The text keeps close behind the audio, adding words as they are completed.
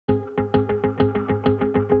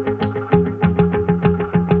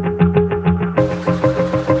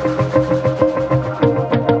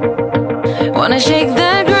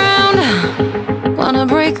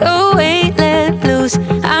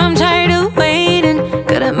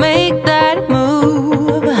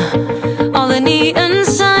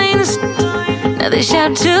Reach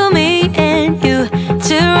out to me and you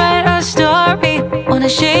to write our story. Wanna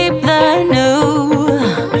shape the new.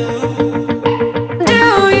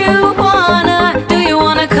 Do you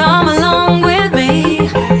wanna come along with me?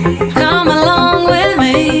 Come along with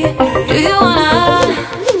me. Do you wanna?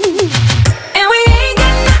 And we ain't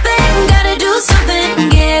got nothing, gotta do something,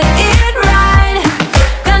 get it right.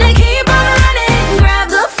 Gonna keep on running, grab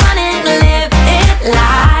the fun and live it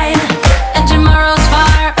live. And tomorrow's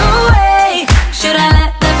far away, should I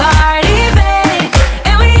let the party fade?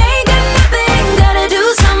 And we ain't got nothing, gotta do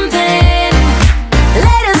something,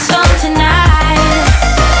 let us on tonight.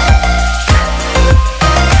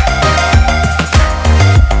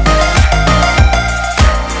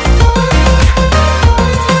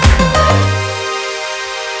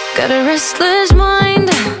 Got a restless mind,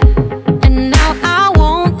 and now I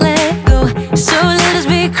won't let go. So let us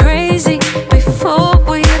be crazy before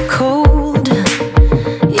we're cold.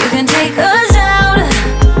 You can take us out,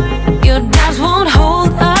 your doubts won't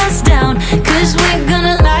hold us down, 'cause we're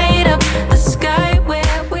gonna light up the sky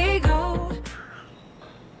where we go.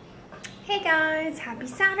 Hey guys, happy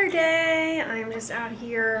Saturday. I'm just out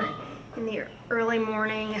here in the early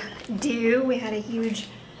morning dew. We had a huge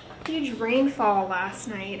rainfall last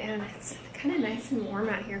night, and it's kind of nice and warm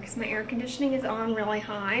out here because my air conditioning is on really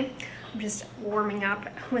high. I'm just warming up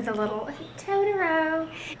with a little Totoro.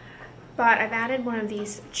 But I've added one of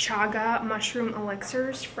these chaga mushroom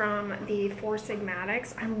elixirs from the Four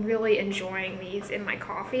Sigmatics. I'm really enjoying these in my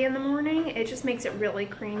coffee in the morning. It just makes it really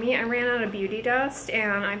creamy. I ran out of beauty dust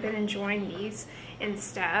and I've been enjoying these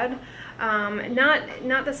instead.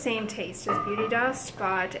 Not the same taste as beauty dust,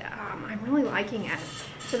 but I'm really liking it.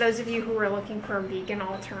 For those of you who are looking for a vegan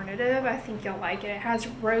alternative, I think you'll like it. It has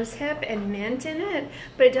rosehip and mint in it,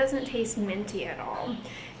 but it doesn't taste minty at all.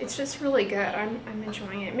 It's just really good. I'm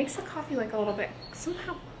enjoying it. It makes the coffee like a little bit,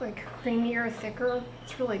 somehow like creamier, thicker.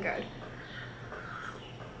 It's really good.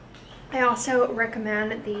 I also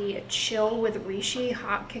recommend the Chill with Reishi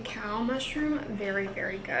hot cacao mushroom. Very,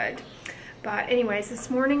 very good. But anyways, this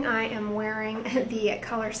morning I am wearing the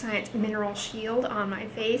Color Science Mineral Shield on my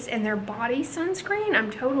face and their body sunscreen. I'm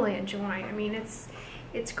totally enjoying. I mean,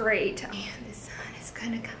 it's great. And the sun is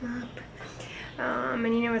gonna come up.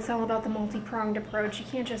 And you know, it's all about the multi-pronged approach. You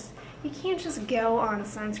can't just go on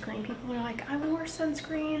sunscreen. People are like, I wore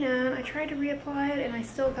sunscreen and I tried to reapply it and I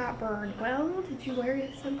still got burned. Well, did you wear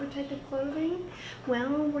some protective clothing? Well,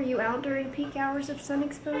 were you out during peak hours of sun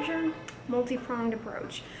exposure? Multi-pronged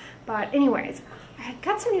approach. But anyways, I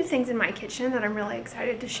got some new things in my kitchen that I'm really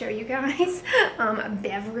excited to show you guys,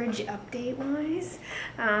 beverage update wise,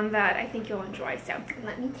 that I think you'll enjoy. So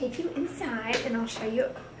let me take you inside and I'll show you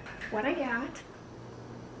what I got.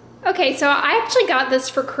 Okay, so I actually got this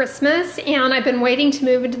for Christmas and I've been waiting to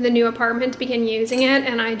move into the new apartment to begin using it,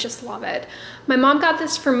 and I just love it. My mom got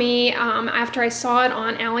this for me after I saw it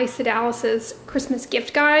on Ali Sedalis's Christmas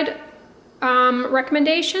gift guide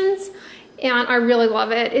recommendations, and I really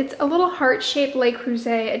love it. It's a little heart-shaped Le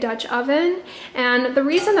Creuset Dutch oven, and the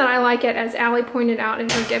reason that I like it, as Ali pointed out in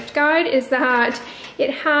her gift guide, is that it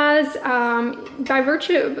has,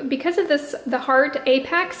 because of this, the heart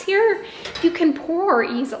apex here, you can pour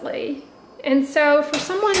easily. And so for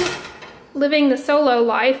someone living the solo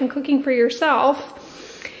life and cooking for yourself,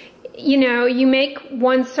 you know, you make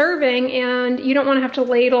one serving and you don't want to have to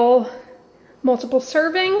ladle multiple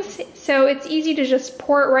servings, so it's easy to just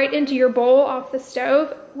pour it right into your bowl off the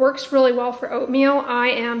stove. Works really well for oatmeal. I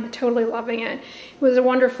am totally loving it. It was a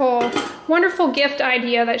wonderful gift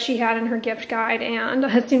idea that she had in her gift guide, and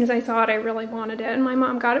as soon as I saw it, I really wanted it, and my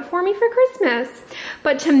mom got it for me for Christmas.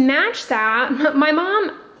 But to match that, my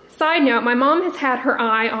mom, side note, my mom has had her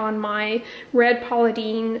eye on my red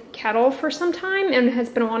Polydine kettle for some time and has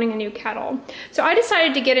been wanting a new kettle. So I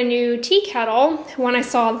decided to get a new tea kettle when I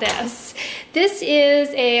saw this. This is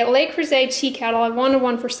a Le Creuset tea kettle. I've wanted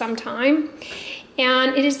one for some time.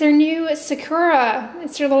 And it is their new Sakura,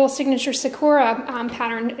 it's their little signature Sakura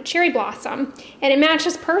pattern cherry blossom, and it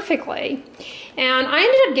matches perfectly. And I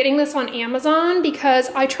ended up getting this on Amazon because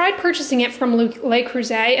I tried purchasing it from Le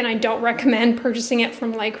Creuset, and I don't recommend purchasing it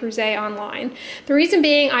from Le Creuset online. The reason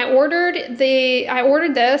being, I ordered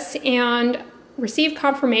this and received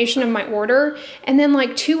confirmation of my order, and then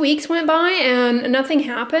like 2 weeks went by and nothing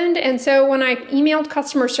happened. And so when I emailed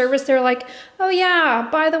customer service, they're like, oh yeah,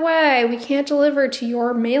 by the way, we can't deliver to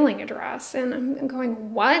your mailing address. And I'm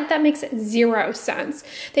going, what? That makes zero sense.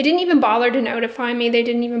 They didn't even bother to notify me. They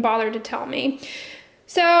didn't even bother to tell me.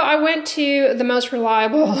 So I went to the most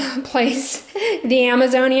reliable place, the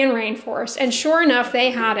Amazonian rainforest, and sure enough,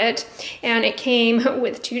 they had it, and it came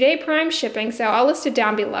with 2-day prime shipping, so I'll list it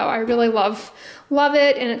down below. I really love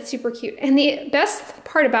it, and it's super cute. And the best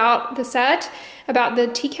part about the set, about the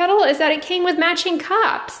tea kettle, is that it came with matching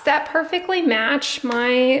cups that perfectly match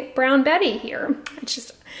my Brown Betty here. It's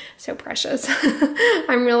just so precious.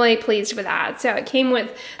 I'm really pleased with that. So it came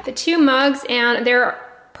with the 2 mugs, and they're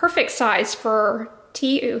perfect size for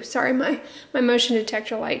tea. Ooh, sorry, my motion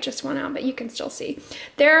detector light just went out, but you can still see.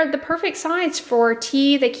 They're the perfect size for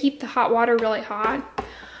tea. They keep the hot water really hot.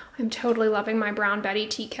 I'm totally loving my Brown Betty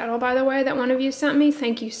tea kettle, by the way, that one of you sent me.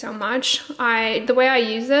 Thank you so much. The way I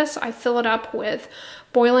use this, I fill it up with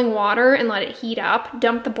boiling water and let it heat up,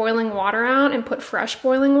 dump the boiling water out and put fresh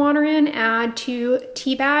boiling water in, add 2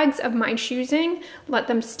 tea bags of my choosing, let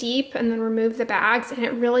them steep, and then remove the bags, and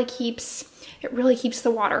it really keeps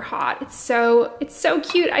the water hot. It's so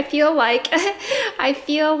cute. I feel like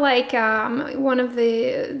one of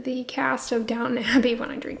the cast of Downton Abbey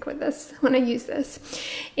when I drink with this, when I use this.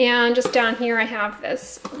 And just down here I have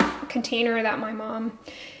this container that my mom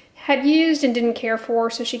had used and didn't care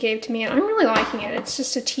for, so she gave to me, and I'm really liking it. It's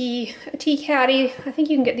just a tea caddy. I think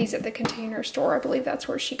you can get these at the Container Store. I believe that's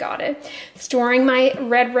where she got it. Storing my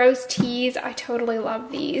red rose teas. I totally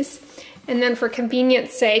love these. And then for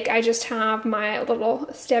convenience sake, I just have my little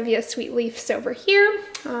stevia sweet leaves over here.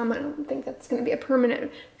 I don't think that's going to be a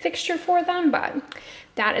permanent fixture for them, but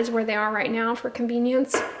that is where they are right now for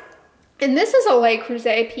convenience. And this is a Le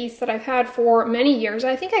Creuset piece that I've had for many years.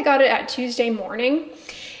 I think I got it at Tuesday Morning.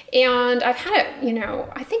 And I've had it, you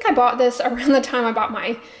know, I think I bought this around the time I bought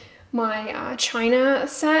my China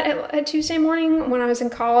set at Tuesday Morning when I was in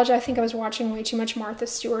college. I think I was watching way too much Martha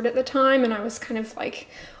Stewart at the time, and I was kind of like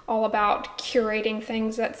all about curating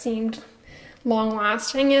things that seemed long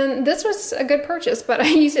lasting, and this was a good purchase, but I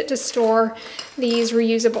use it to store these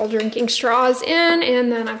reusable drinking straws in,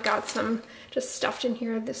 and then I've got some just stuffed in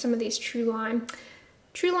here, some of these True Lime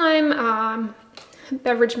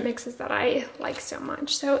beverage mixes that I like so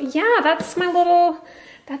much. So yeah, that's my little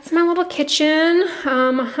kitchen.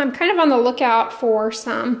 I'm kind of on the lookout for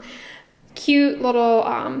some cute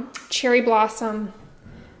little cherry blossom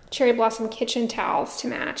kitchen towels to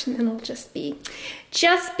match, and then it'll just be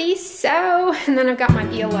so. And then I've got my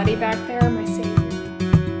Violetti back there, my savior.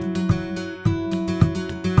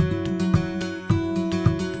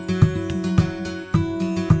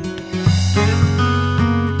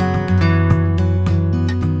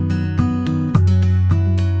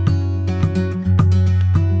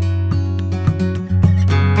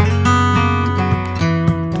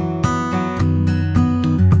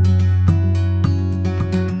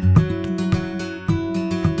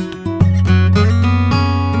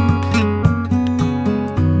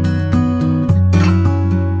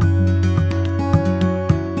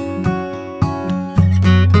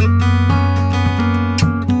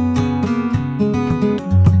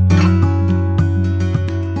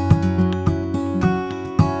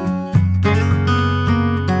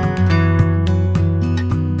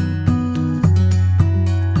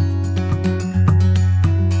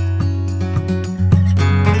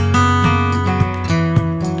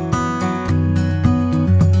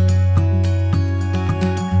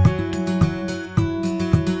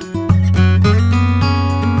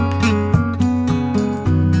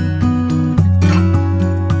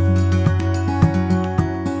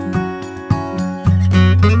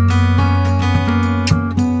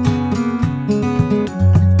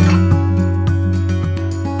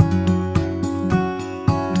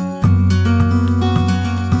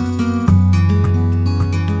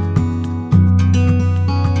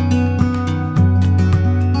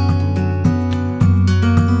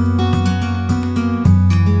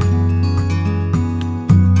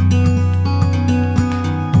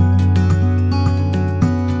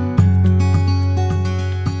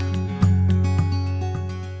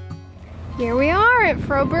 Here we are at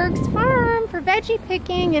Froberg's farm for veggie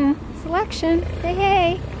picking and selection. Say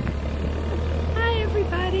hey. Hi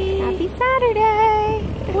everybody. Happy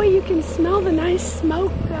Saturday. Boy, you can smell the nice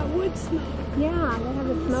smoke, wood smoke. Yeah, they have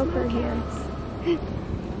a smoker here.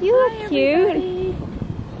 You Hi, look cute. everybody.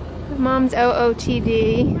 Mom's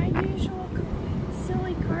OOTD. My usual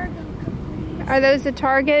silly cargo capris. Are those the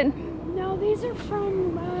Target? No, these are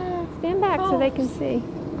from Stand back so they can Kohl's. see.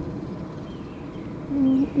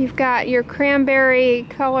 You've got your cranberry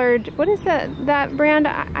colored, what is that brand?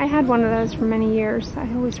 I had one of those for many years. I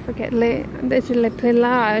always forget. This is Le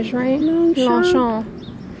Pelage, right? Longchamp.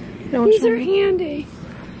 These are handy.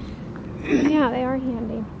 Yeah, they are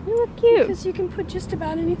handy. They look cute. Because you can put just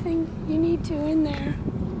about anything you need to in there.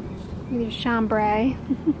 There's chambray.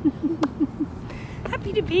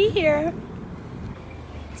 Happy to be here.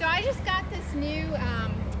 So I just got this new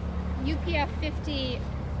UPF 50,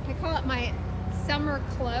 I call it my summer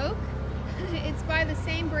cloak. It's by the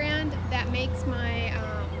same brand that makes my,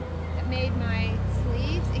 that made my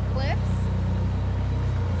sleeves, Eclipse.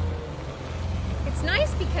 It's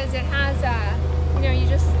nice because it has a, you know, you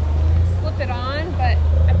just slip it on, but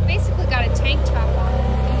I've basically got a tank top on.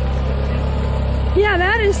 Yeah,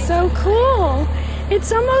 that is so cool.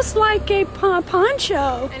 It's almost like a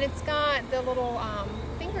poncho. And it's got the little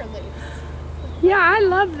finger loops. Yeah, I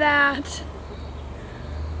love that.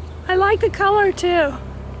 I like the color too. That's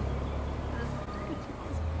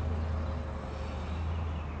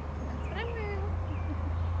what I'm wearing.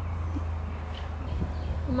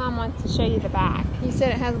 Mom wants to show you the back. You said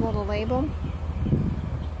it has a little label.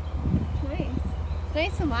 Nice.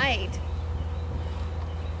 Nice and light.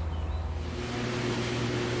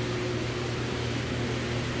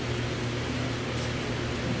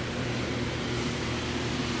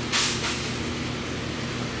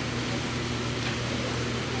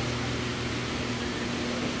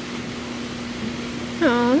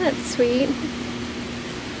 Oh, that's sweet.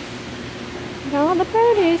 Got all the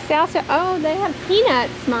produce. They also, oh, they have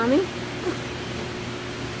peanuts, Mommy.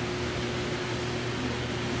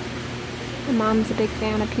 My mom's a big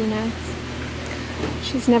fan of peanuts.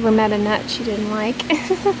 She's never met a nut she didn't like.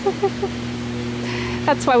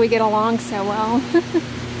 That's why we get along so well.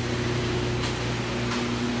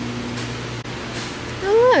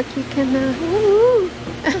 Oh, look, you can,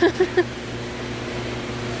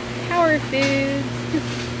 Power Foods.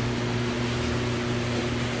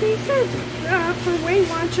 These are for Weight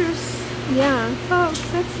Watchers. Yeah. Oh,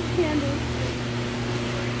 that's the candy.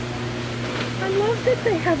 I love that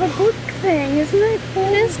they have a book thing. Isn't that cool?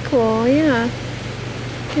 It is cool, yeah. You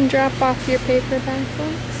can drop off your paperback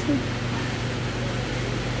books.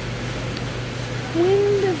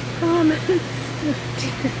 Wind of Promise.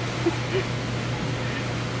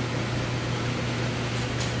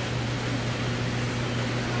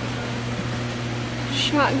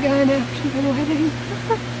 Shotgun after the wedding.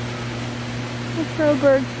 The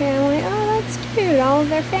Froberg family. Oh, that's cute. All of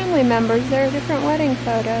their family members. There are different wedding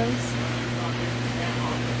photos.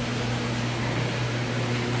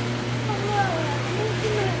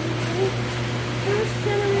 First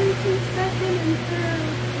generation, second, and third.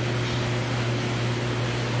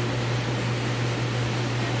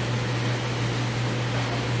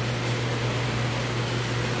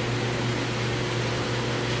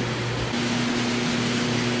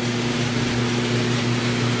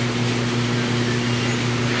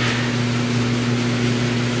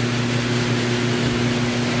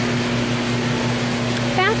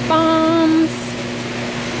 Bath bombs.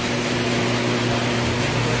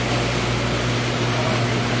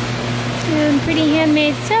 And pretty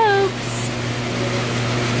handmade soaps.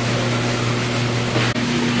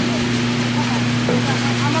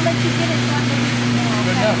 I'm gonna let you get it.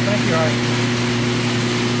 Good enough, thank you, Ari.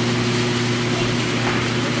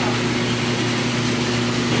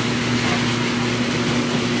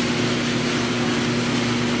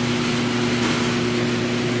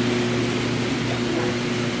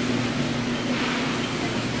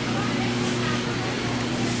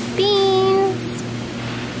 Beans.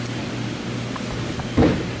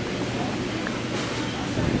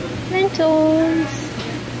 Lentils.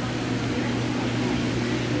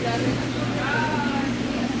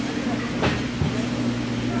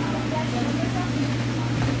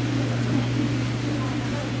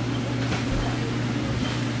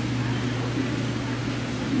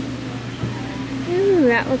 Ooh,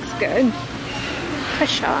 that looks good.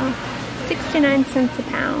 Kasha, 69 cents a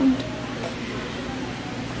pound.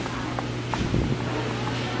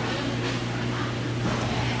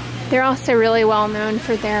 They're also really well known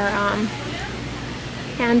for their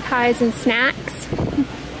hand pies and snacks.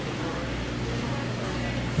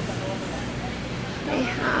 They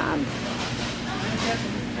have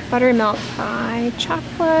buttermilk pie,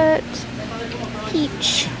 chocolate,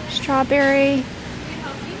 peach, strawberry.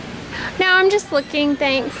 No, I'm just looking,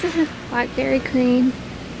 thanks. Blackberry cream.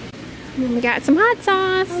 And then we got some hot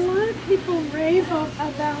sauce. A lot of people rave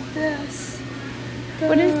about this.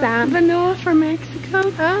 What is that? Vanilla from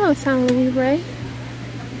Mexico. Oh, San Luis Rey.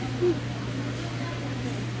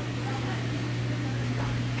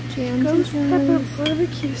 Ghost pepper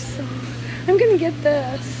barbecue sauce. I'm gonna get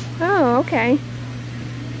this. Oh, okay.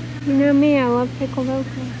 You know me, I love pickled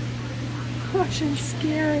okra. Gosh, it's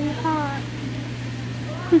scary hot.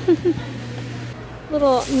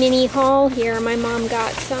 Little mini haul here. My mom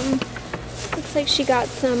got some, looks like she got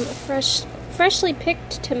some freshly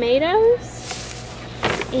picked tomatoes.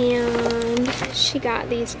 And she got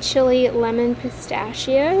these chili lemon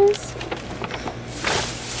pistachios.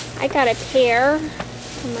 I got a pear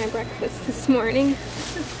for my breakfast this morning.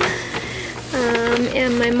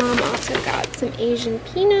 And my mom also got some Asian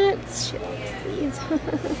peanuts. She loves these.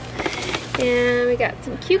 And we got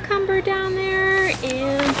some cucumber down there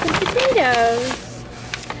and some potatoes.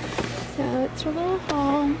 So it's her little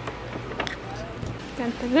haul.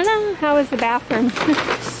 Dun, dun, dun, dun. How was the bathroom?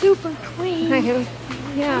 Super clean.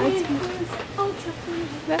 Yeah, it's, Ultra clean.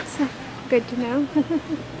 that's good to know.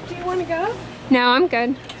 Do you want to go? No, I'm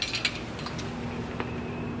good.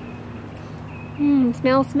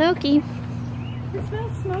 Smells smoky. It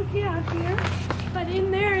smells smoky out here, but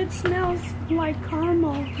in there it smells like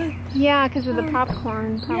caramel. Yeah, because of the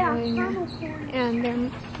popcorn, probably. Yeah, caramel corn. And they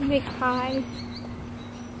make pies.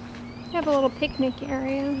 They have a little picnic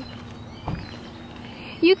area.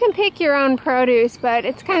 You can pick your own produce, but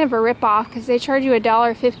it's kind of a rip-off because they charge you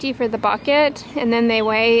 $1.50 for the bucket, and then they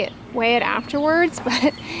weigh it afterwards.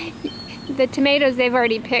 But the tomatoes they've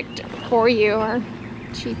already picked for you are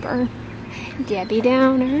cheaper. Debbie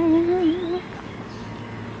Downer.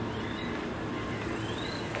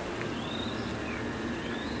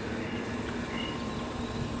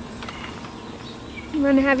 You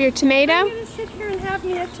want to have your tomato? I'm going to sit here and have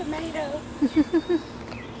me a tomato.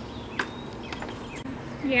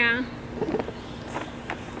 Yeah. I'm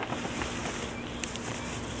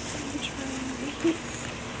trying these.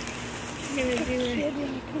 I'm gonna do it. Kid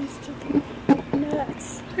when it comes to the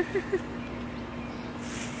nuts.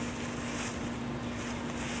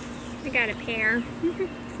 I got a pear.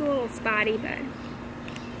 It's a little spotty, but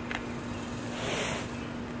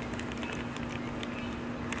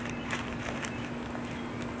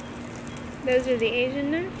those are the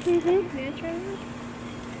Asian nuts? Natural nuts?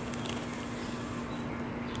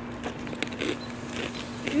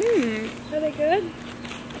 Are they good?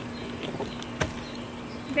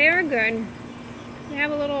 They are good. They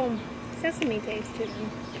have a little sesame taste to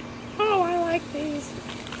them. Oh, I like these.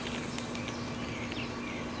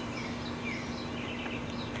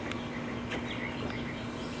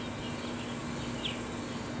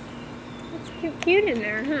 It's cute in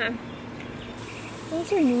there, huh?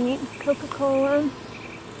 Those are neat. Coca-Cola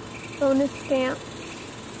bonus stamps.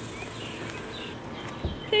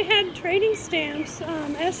 They had trading stamps,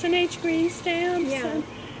 S&H green stamps. Yeah. And,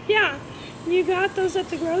 yeah, you got those at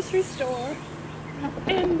the grocery store.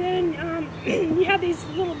 And then you had these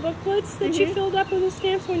little booklets that you filled up with the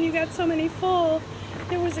stamps when you got so many full.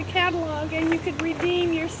 There was a catalog and you could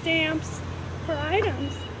redeem your stamps for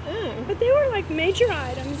items. Oh. But they were like major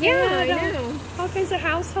items. They Yeah, had, I know. all kinds of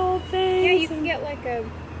household things. Yeah, you can get like a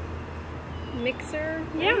mixer.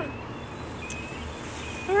 Right? Yeah.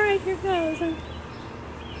 All right, here goes.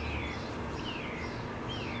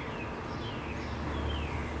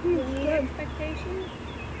 Any expectations?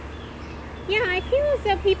 Yeah, I feel as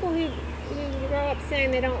though people who grow up saying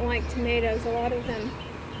they don't like tomatoes, a lot of them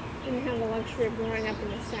didn't have the luxury of growing up in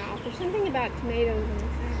the South. There's something about tomatoes in the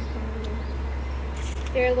South.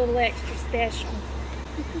 They're a little extra special.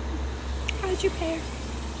 How's your pear?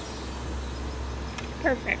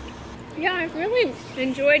 Perfect. Yeah, I've really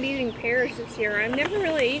enjoyed eating pears this year. I've never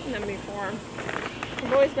really eaten them before.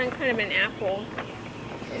 I've always been kind of an apple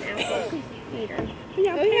eater.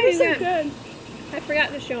 Yeah, Oh, pears yeah, are good. I forgot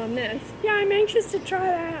to show them this. Yeah, I'm anxious to try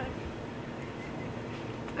that.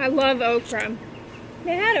 I love okra.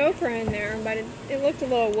 They had okra in there, but it looked a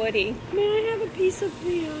little woody. May I have a piece of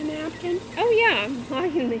the napkin? Oh yeah, I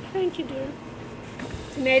can Thank you, dear.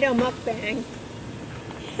 tomato mukbang.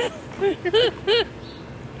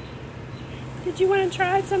 Did you want to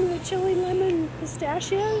try some of the chili lemon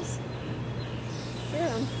pistachios?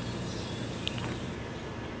 Sure.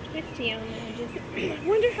 Twisty on the edges. I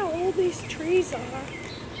wonder how old these trees are.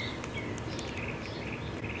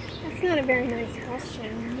 That's not a very nice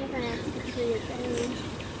question. Never asked the tree its age.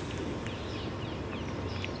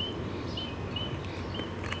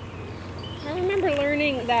 I remember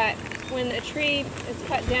learning that when a tree is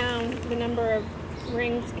cut down, the number of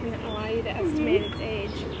rings can allow you to estimate its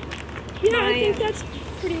age. Yeah, I think that's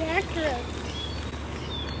pretty accurate.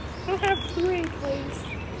 I'll have 3, please.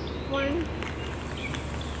 1,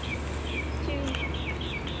 2,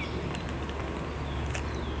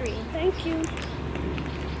 3. Thank you.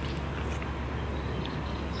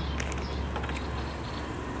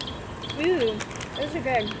 Ooh, those are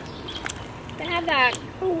good. They have that,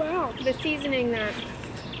 Oh, wow. the seasoning that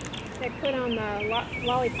they put on the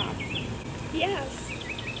lollipops. Yes.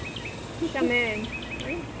 Chamoy.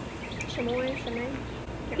 Right? Chamoy?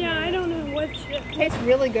 Yeah, I don't know what It tastes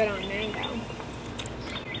really good on mango.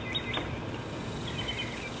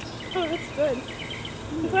 Oh, that's good.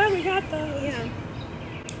 I'm glad we got those. Yeah.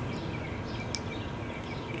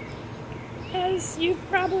 As you've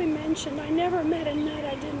probably mentioned, I never met a nut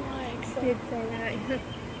I didn't like. So. Did say that.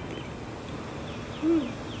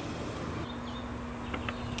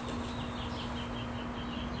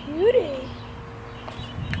 Beauty.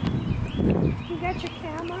 You got your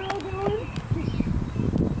camo going?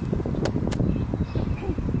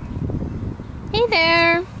 Hey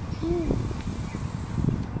there.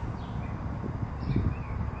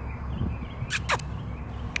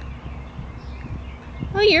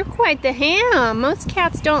 Oh, you're quite the ham. Most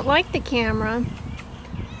cats don't like the camera.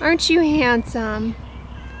 Aren't you handsome?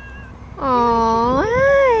 Oh,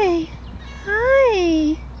 hi.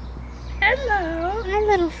 Hi. Hello. Hi,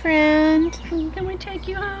 little friend. Can we take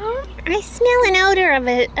you home? I smell an odor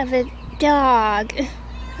of a dog.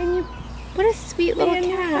 Can you What a sweet little be a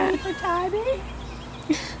new cat. friend for Tybee?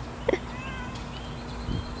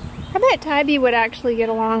 I bet Tybee would actually get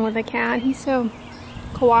along with a cat. He's so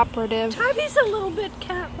cooperative. Tybee's a little bit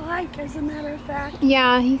cat-like, as a matter of fact.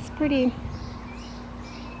 Yeah, he's pretty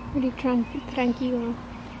tranquilo.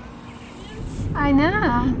 I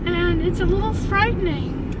know. And it's a little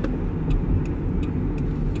frightening.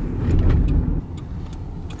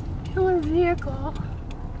 Killer vehicle.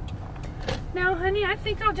 Now, honey, I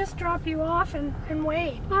think I'll just drop you off and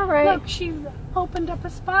wait. All right. Look, she opened up a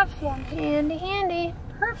spot for me. Handy, handy.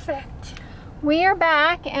 Perfect. We are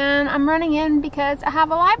back, and I'm running in because I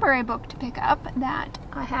have a library book to pick up that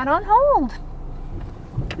I had on hold.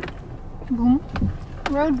 Boom.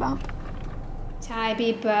 Road bump.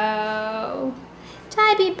 Tybee Bo.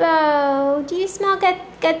 Tybee Bo. Do you smell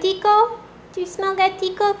Gatico? Do you smell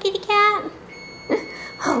Gatico, kitty cat?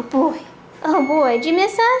 Oh boy. Oh boy. Did you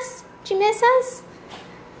miss us? Did you miss us?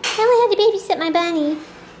 I only had to babysit my bunny.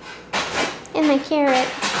 And my carrot.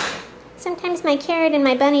 Sometimes my carrot and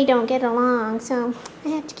my bunny don't get along, so I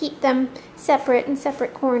have to keep them separate in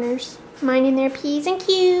separate corners, minding their P's and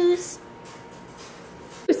Q's.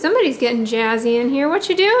 Ooh, somebody's getting jazzy in here. What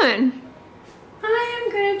you doing? I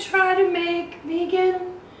am going to try to make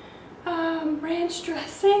vegan ranch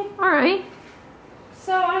dressing. All right.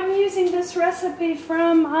 So I'm using this recipe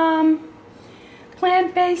from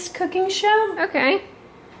Plant-Based Cooking Show. Okay.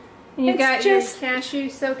 And you It's got just- your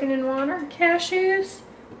cashews soaking in water? Cashews,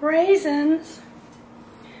 raisins,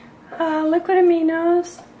 liquid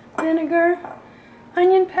aminos, vinegar,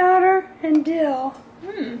 onion powder, and dill.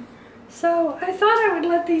 So I thought I would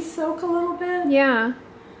let these soak a little bit, Yeah.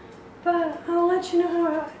 but I'll let you know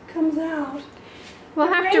how it comes out. We'll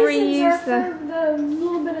The have to raisins reuse are for the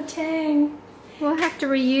little bit of tang. We'll have to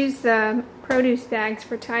reuse the produce bags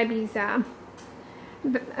for Tybee's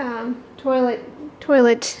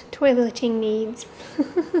toileting needs.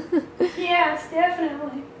 Yes,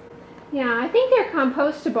 definitely. Yeah, I think they're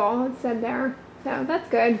compostable, it said there. So that's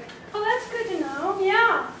good. Oh, that's good to know.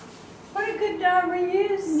 Yeah. What a good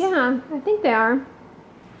reuse. Yeah, I think they are.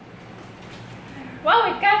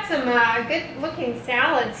 Well, we've got some good looking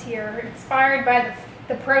salads here, inspired by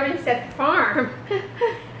the produce at the farm.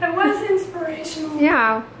 That was inspirational.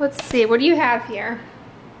 Yeah, let's see. What do you have here?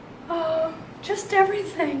 Oh, just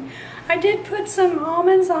everything. I did put some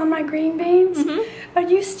almonds on my green beans, but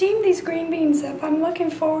you steamed these green beans up. I'm looking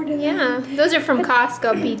forward to Yeah, them. those are from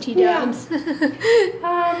Costco, BT Yeah. Dubs.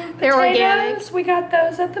 They're organic. We got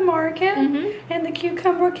those at the market, and the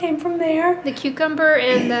cucumber came from there. The cucumber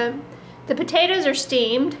and the potatoes are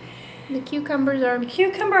steamed. The cucumbers are...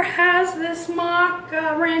 Cucumber has this mock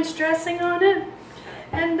ranch dressing on it,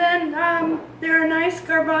 and then there are nice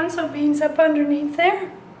garbanzo beans up underneath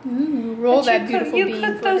there. roll But that beautiful bean You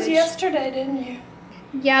cooked those footage. yesterday, didn't you?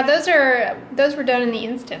 Yeah, those were done in the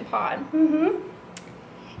Instant Pot.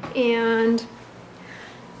 And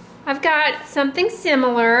I've got something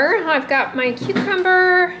similar. I've got my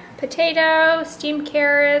cucumber, potato, steamed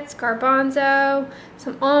carrots, garbanzo,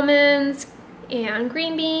 some almonds, and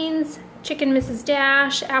green beans, chicken Mrs.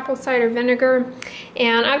 Dash, apple cider vinegar,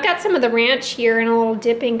 and I've got some of the ranch here in a little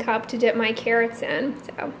dipping cup to dip my carrots in.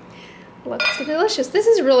 So, looks delicious. This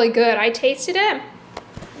is really good. I tasted it.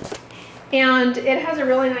 And it has a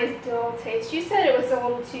really nice dill taste. You said it was a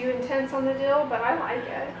little too intense on the dill, but I like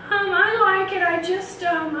it. I like it. I just,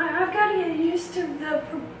 I've got to get used to the,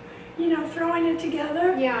 throwing it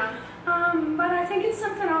together. Yeah. But I think it's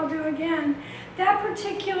something I'll do again. That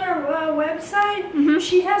particular website,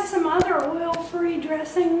 she has some other oil-free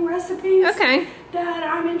dressing recipes Okay. that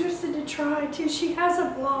I'm interested to try too. She has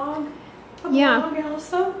a blog Yeah.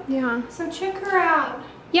 also. Yeah. So check her out.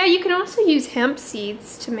 Yeah, you can also use hemp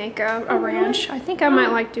seeds to make a ranch. I think I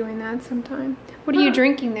might like doing that sometime. What are you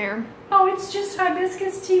drinking there? Oh, it's just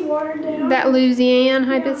hibiscus tea watered down. That Louisiana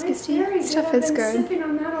hibiscus tea? Very Stuff good. is I've been good. sipping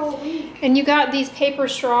on that all week. And you got these paper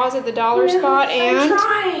straws at the dollar spot and? I'm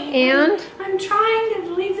trying. And? I'm trying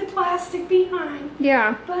to leave the plastic behind.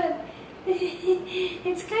 Yeah. But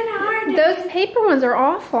it's kind of hard. Those paper ones are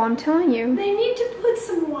awful, I'm telling you. They need to put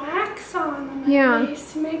some wax on them Yeah. at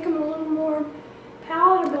least to make them a little more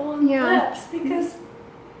palatable on the lips, because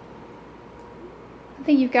I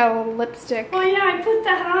think you've got a little lipstick. well, yeah, I put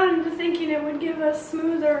that on thinking it would give us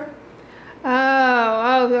smoother. Oh,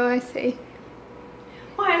 I see.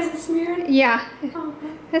 Why is it smeared? Yeah, Oh,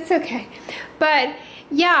 that's okay. But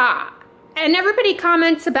yeah, and everybody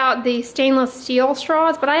comments about the stainless steel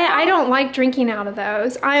straws, but I don't like drinking out of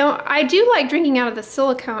those. I do like drinking out of the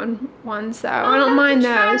silicone ones though. I don't mind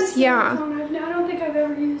those. Yeah. I don't think I've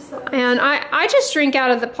ever used those. And I just drink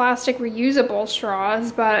out of the plastic reusable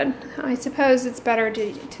straws, but I suppose it's better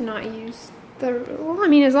to not use the, well, I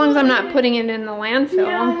mean, as long as I'm not putting it in the landfill.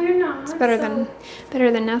 Yeah, you're not. It's better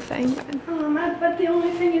than nothing. But the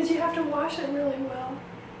only thing is you have to wash it really well.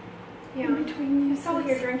 Yeah. In between uses. All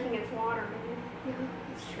you're drinking is water. Yeah,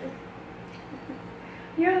 that's true.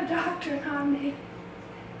 You're the doctor, not me.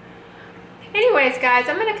 Anyways, guys,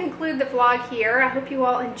 I'm going to conclude the vlog here. I hope you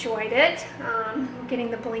all enjoyed it.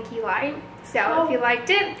 Getting the blinky light. So if you liked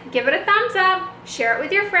it, give it a thumbs up, share it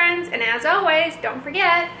with your friends, and as always, don't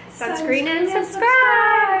forget, sunscreen and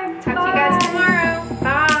subscribe. Talk to you guys tomorrow.